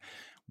back,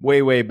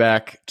 way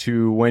back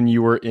to when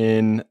you were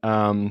in,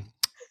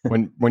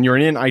 when you were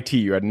in IT,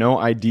 you had no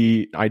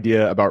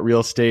idea about real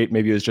estate.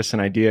 Maybe it was just an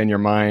idea in your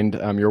mind.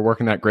 You're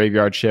working that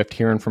graveyard shift,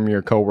 hearing from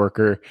your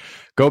coworker.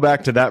 Go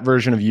back to that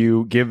version of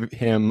you. Give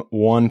him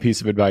one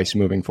piece of advice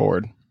moving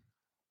forward.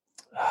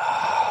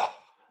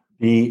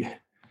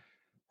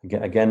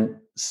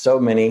 Again, so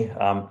many.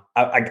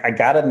 I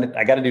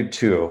gotta do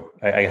two.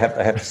 I have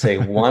to say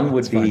one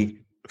would be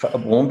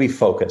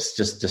focused.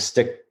 Just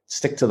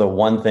stick to the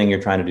one thing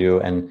you're trying to do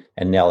and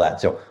nail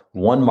that. So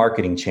one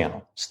marketing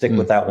channel, stick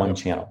with that one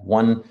channel,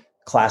 one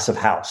class of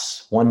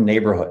house, one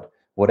neighborhood,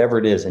 whatever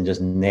it is, and just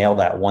nail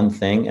that one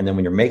thing. And then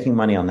when you're making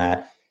money on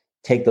that,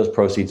 take those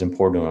proceeds and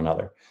pour them to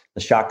another.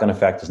 The shotgun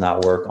effect does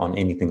not work on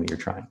anything that you're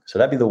trying. So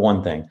that'd be the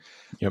one thing.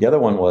 Yep. The other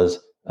one was,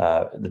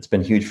 that's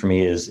been huge for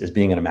me is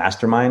being in a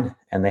mastermind,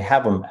 and they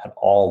have them at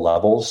all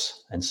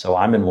levels. And so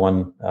I'm in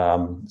one,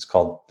 it's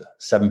called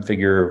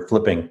 7-figure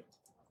flipping.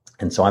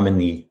 And so I'm in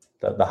the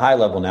high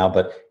level now,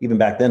 but even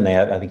back then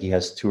I think he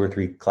has 2 or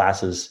 3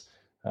 classes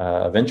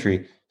of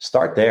entry.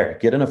 Start there,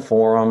 get in a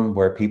forum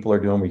where people are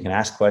doing, where you can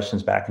ask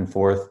questions back and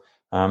forth.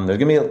 There's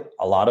gonna be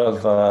a lot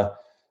of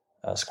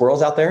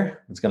squirrels out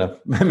there. It's gonna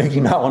make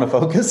you not want to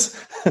focus,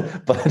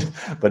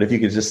 but if you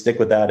could just stick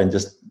with that and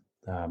just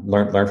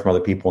learn from other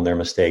people and their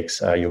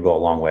mistakes, you'll go a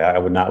long way. I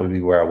would not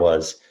be where I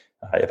was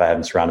if I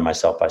hadn't surrounded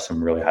myself by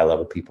some really high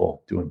level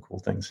people doing cool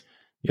things.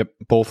 Yep.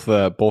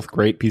 Both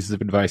great pieces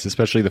of advice,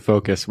 especially the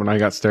focus. When I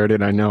got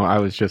started, I know I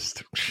was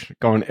just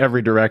going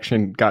every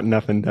direction, got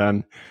nothing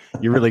done.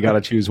 You really got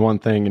to choose one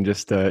thing and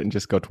just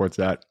go towards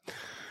that.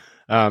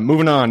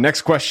 Moving on.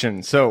 Next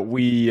question. So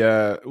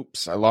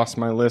I lost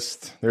my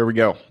list. There we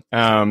go.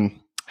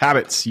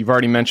 Habits. You've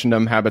already mentioned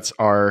them. Habits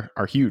are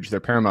huge. They're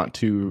paramount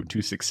to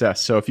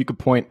success. So if you could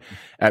point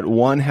at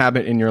one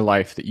habit in your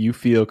life that you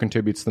feel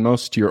contributes the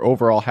most to your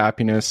overall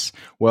happiness,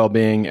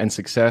 well-being, and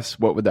success,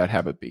 what would that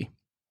habit be?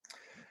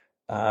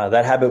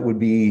 That habit would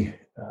be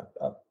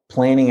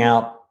planning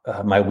out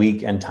my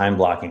week and time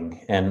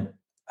blocking. And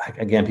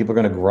again, people are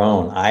going to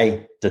groan.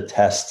 I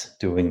detest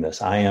doing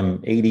this. I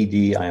am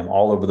ADD. I am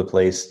all over the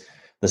place.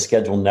 The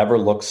schedule never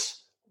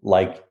looks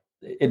like,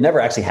 it never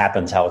actually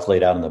happens how it's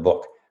laid out in the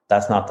book.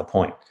 That's not the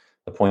point.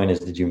 The point is,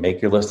 did you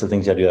make your list of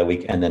things you have to do that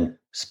week and then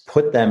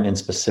put them in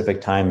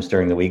specific times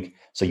during the week?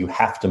 So you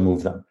have to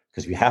move them,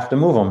 because you have to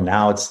move them.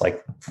 Now it's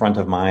like front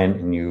of mind,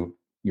 and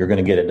you're going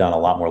to get it done a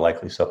lot more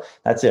likely. So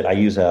that's it. I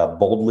use a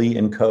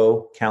Boldly &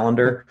 Co.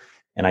 calendar,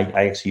 and I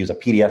actually use a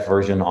PDF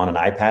version on an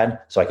iPad,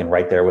 so I can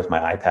write there with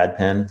my iPad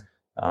pen,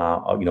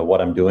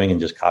 what I'm doing, and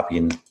just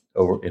copying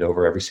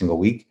over every single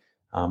week.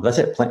 That's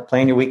it.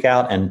 Plan your week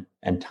out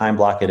and time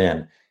block it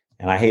in.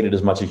 And I hate it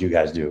as much as you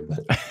guys do,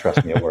 but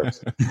trust me, it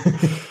works.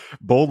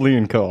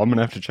 Boldly & Co. I'm going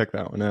to have to check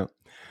that one out.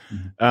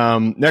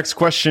 Next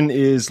question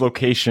is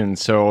location.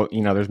 So,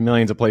 there's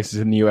millions of places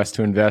in the U.S.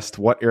 to invest.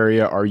 What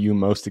area are you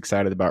most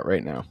excited about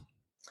right now?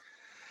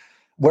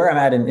 Where I'm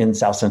at in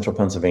South Central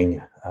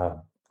Pennsylvania,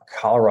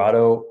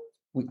 Colorado,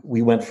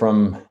 we went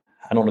from,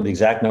 I don't know the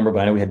exact number,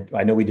 but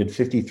I know we did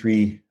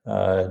 53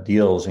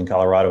 deals in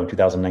Colorado in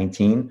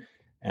 2019.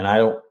 And I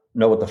don't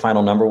know what the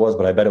final number was,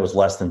 but I bet it was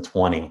less than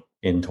 20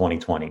 in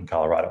 2020 in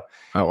Colorado.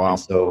 Oh, wow. And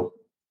so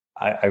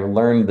I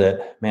learned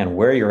that, man,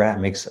 where you're at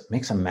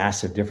makes a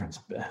massive difference.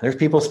 There's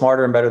people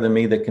smarter and better than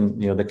me that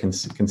can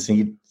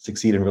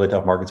succeed in really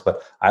tough markets.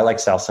 But I like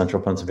South Central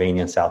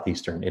Pennsylvania and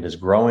Southeastern. It is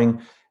growing.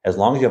 As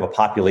long as you have a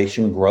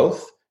population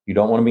growth, you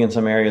don't want to be in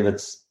some area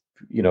that's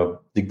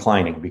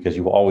declining, because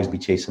you will always be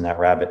chasing that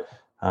rabbit.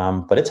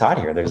 But it's hot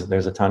here.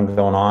 There's a ton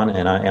going on,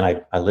 and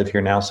I live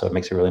here now, so it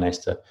makes it really nice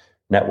to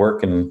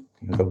network and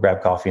go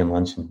grab coffee and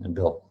lunch and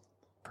build.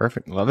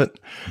 Perfect. Love it.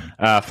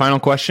 Final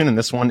question, and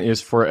this one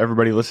is for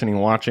everybody listening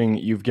and watching.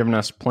 You've given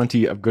us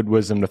plenty of good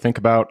wisdom to think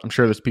about. I'm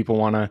sure there's people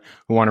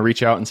who want to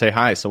reach out and say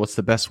hi. So what's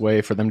the best way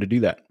for them to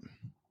do that?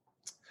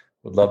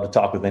 Would love to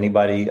talk with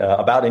anybody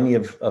about any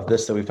of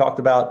this that we've talked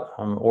about,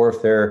 or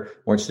if they're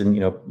more interested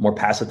in more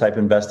passive type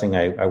investing.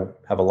 I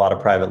have a lot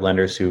of private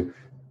lenders who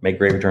make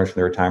great returns from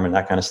their retirement,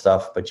 that kind of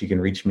stuff. But you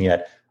can reach me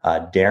at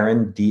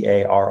Darren,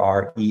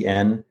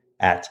 Darren,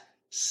 at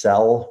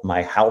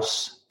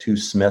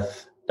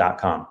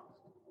sellmyhousetosmith.com.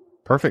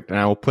 Perfect. And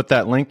I will put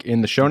that link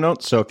in the show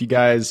notes. So if you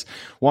guys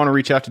want to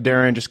reach out to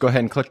Darren, just go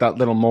ahead and click that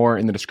little more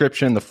in the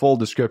description. The full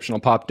description will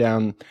pop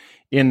down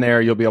in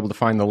there. You'll be able to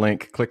find the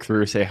link, click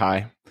through, say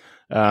hi.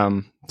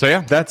 So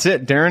yeah, that's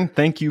it. Darren,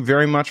 thank you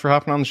very much for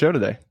hopping on the show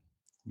today.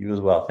 You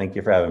as well. Thank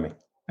you for having me.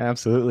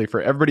 Absolutely.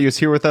 For everybody who's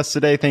here with us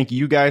today, thank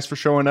you guys for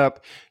showing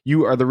up.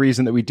 You are the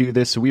reason that we do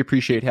this, so we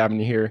appreciate having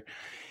you here.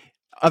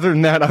 Other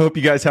than that, I hope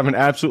you guys have an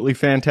absolutely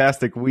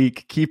fantastic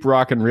week. Keep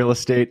rocking real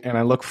estate, and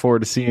I look forward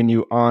to seeing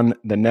you on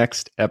the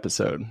next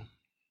episode.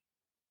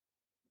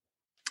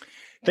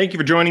 Thank you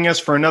for joining us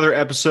for another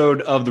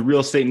episode of the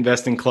Real Estate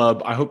Investing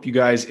Club. I hope you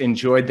guys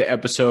enjoyed the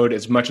episode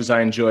as much as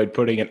I enjoyed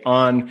putting it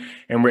on,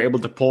 and we're able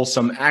to pull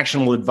some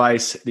actionable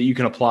advice that you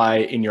can apply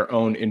in your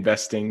own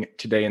investing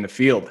today in the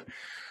field.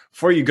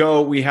 Before you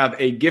go, we have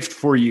a gift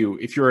for you.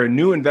 If you're a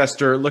new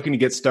investor looking to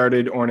get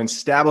started, or an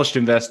established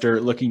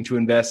investor looking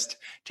to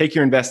take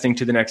your investing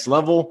to the next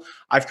level,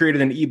 I've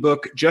created an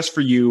ebook just for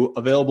you,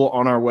 available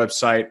on our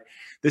website.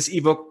 This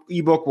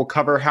ebook will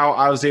cover how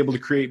I was able to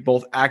create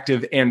both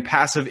active and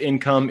passive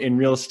income in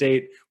real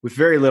estate with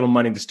very little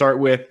money to start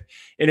with.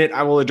 In it,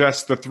 I will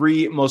address the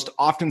 3 most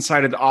often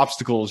cited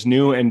obstacles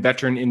new and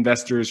veteran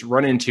investors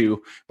run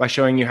into by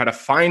showing you how to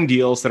find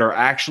deals that are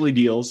actually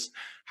deals,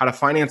 how to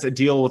finance a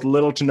deal with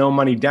little to no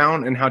money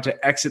down, and how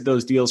to exit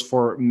those deals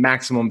for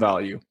maximum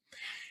value.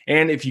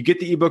 And if you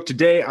get the ebook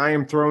today, I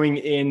am throwing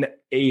in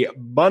a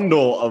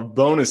bundle of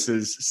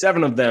bonuses,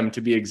 7 of them to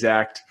be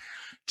exact.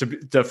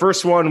 The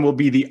first one will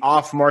be the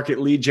off-market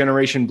lead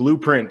generation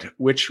blueprint,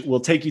 which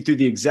will take you through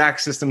the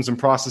exact systems and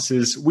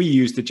processes we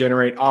use to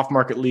generate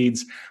off-market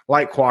leads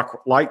like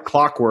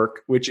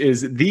clockwork, which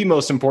is the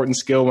most important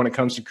skill when it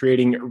comes to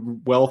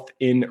creating wealth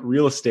in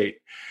real estate.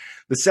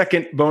 The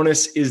second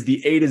bonus is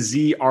the A to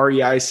Z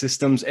REI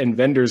systems and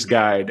vendors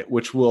guide,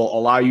 which will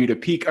allow you to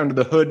peek under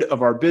the hood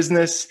of our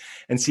business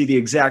and see the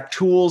exact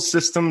tools,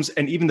 systems,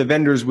 and even the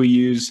vendors we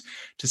use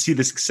to see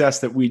the success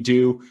that we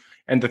do.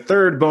 And the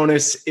third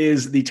bonus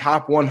is the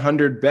top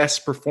 100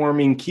 best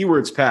performing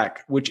keywords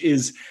pack, which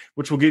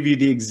will give you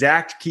the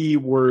exact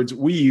keywords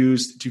we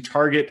use to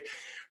target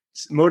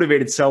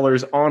motivated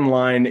sellers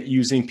online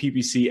using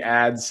PPC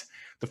ads.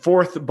 The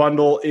fourth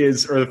bonus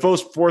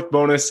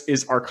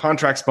is our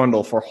contracts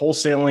bundle for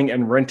wholesaling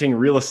and renting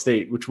real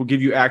estate, which will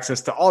give you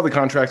access to all the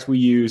contracts we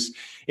use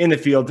in the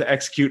field to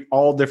execute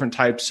all different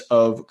types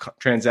of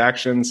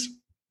transactions.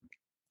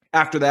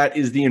 After that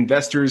is the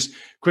Investors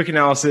Quick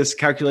Analysis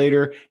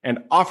Calculator and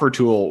Offer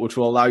Tool, which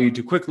will allow you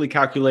to quickly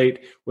calculate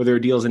whether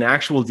a deal is an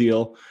actual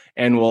deal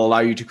and will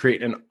allow you to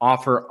create an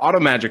offer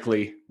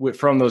automatically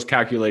from those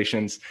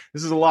calculations.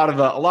 This is a lot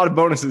of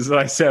bonuses that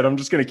I said. I'm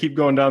just going to keep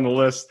going down the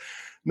list.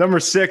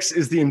 Number 6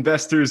 is the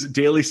Investors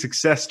Daily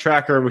Success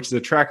Tracker, which is a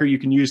tracker you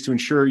can use to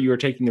ensure you are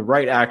taking the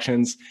right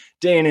actions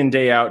day in and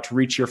day out to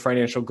reach your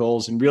financial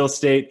goals in real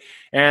estate.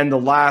 And the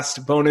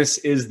last bonus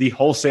is the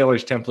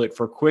Wholesalers Template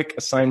for Quick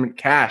Assignment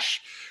Cash,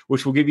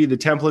 which will give you the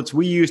templates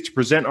we use to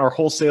present our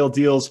wholesale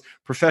deals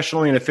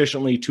professionally and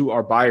efficiently to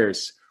our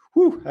buyers.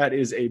 Whew, that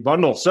is a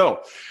bundle.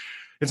 So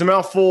it's a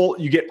mouthful.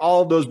 You get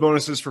all of those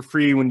bonuses for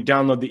free when you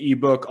download the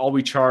ebook. All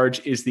we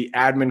charge is the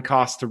admin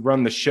cost to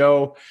run the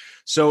show.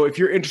 So if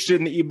you're interested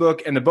in the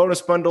ebook and the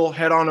bonus bundle,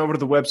 head on over to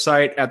the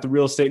website at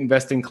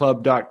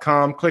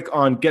therealestateinvestingclub.com. Click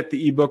on Get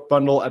the Ebook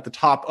Bundle at the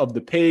top of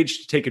the page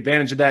to take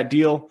advantage of that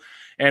deal.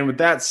 And with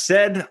that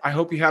said, I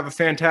hope you have a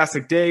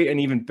fantastic day, an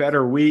even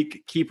better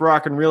week. Keep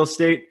rocking real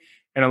estate,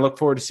 and I look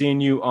forward to seeing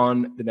you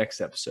on the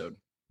next episode.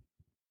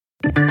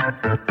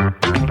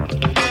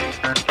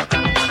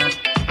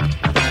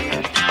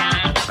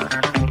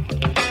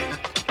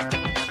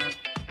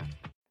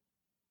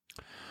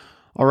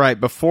 All right,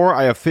 before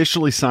I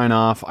officially sign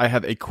off, I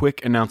have a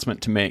quick announcement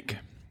to make.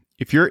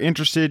 If you're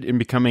interested in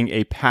becoming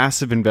a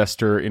passive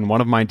investor in one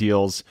of my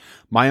deals,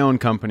 my own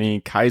company,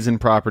 Kaizen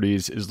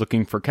Properties, is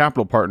looking for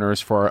capital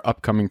partners for our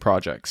upcoming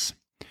projects.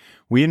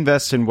 We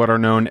invest in what are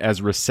known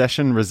as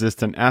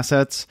recession-resistant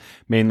assets,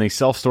 mainly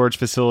self-storage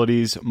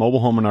facilities, mobile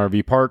home and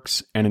RV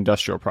parks, and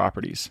industrial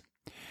properties.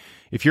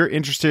 If you're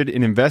interested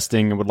in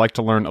investing and would like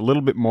to learn a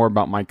little bit more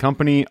about my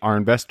company, our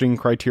investing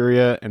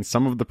criteria, and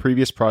some of the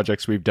previous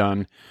projects we've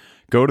done,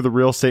 go to the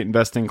Real Estate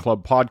Investing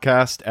Club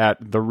podcast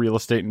at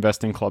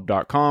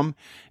therealestateinvestingclub.com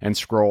and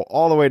scroll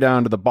all the way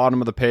down to the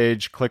bottom of the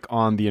page. Click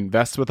on the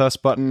Invest With Us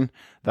button.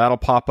 That'll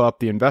pop up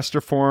the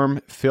investor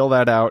form. Fill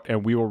that out,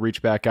 and we will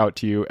reach back out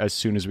to you as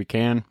soon as we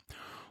can.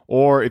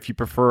 Or if you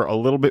prefer a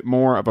little bit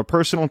more of a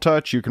personal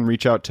touch, you can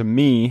reach out to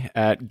me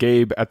at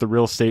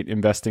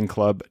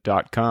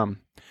gabe@therealestateinvestingclub.com.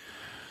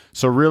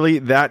 So really,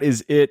 that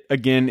is it.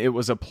 Again, it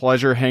was a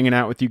pleasure hanging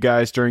out with you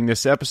guys during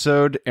this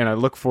episode, and I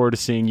look forward to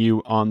seeing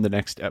you on the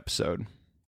next episode.